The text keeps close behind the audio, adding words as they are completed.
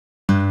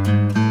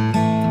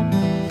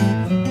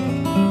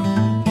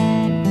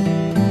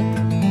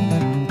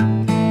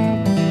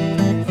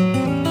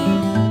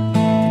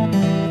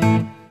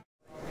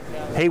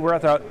Hey, we're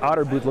at the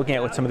Otter booth looking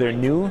at some of their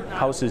new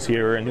houses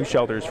here, and new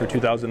shelters for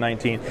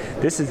 2019.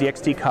 This is the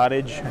XT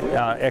Cottage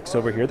X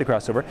over here, the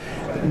crossover.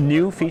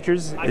 New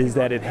features is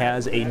that it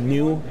has a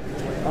new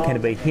kind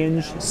of a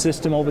hinge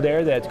system over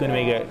there that's going to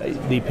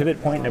make the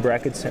pivot point and the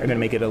brackets are going to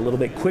make it a little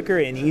bit quicker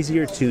and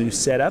easier to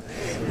set up.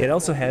 It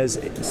also has,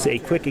 say,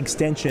 quick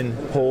extension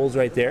holes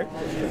right there.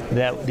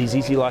 That these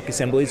easy lock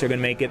assemblies are going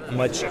to make it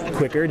much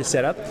quicker to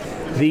set up.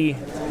 The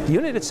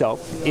unit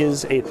itself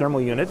is a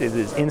thermal unit. It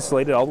is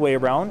insulated all the way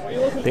around.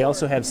 They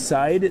also have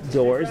side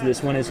doors.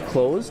 This one is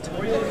closed.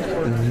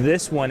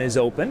 This one is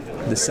open,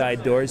 the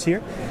side doors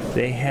here.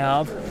 They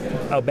have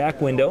a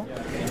back window.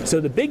 So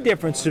the big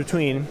difference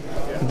between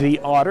the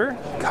Otter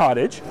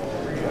Cottage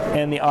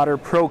and the Otter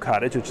Pro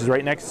Cottage, which is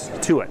right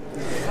next to it.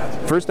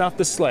 First off,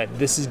 the sled.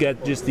 This has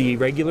got just the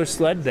regular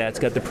sled. That's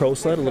got the Pro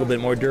sled, a little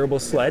bit more durable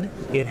sled.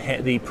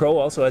 The Pro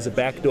also has a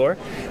back door,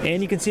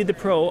 and you can see the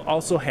Pro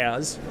also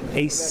has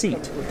a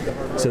seat.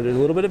 So there's a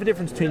little bit of a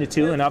difference between the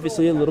two, and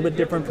obviously a little bit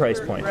different price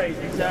point.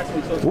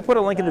 We'll put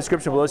a link in the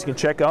description below so you can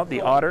check out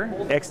the Otter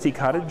XT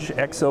Cottage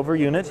X over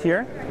unit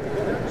here.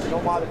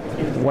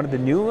 One of the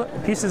new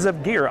pieces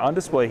of gear on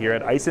display here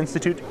at ICE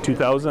Institute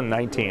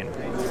 2019.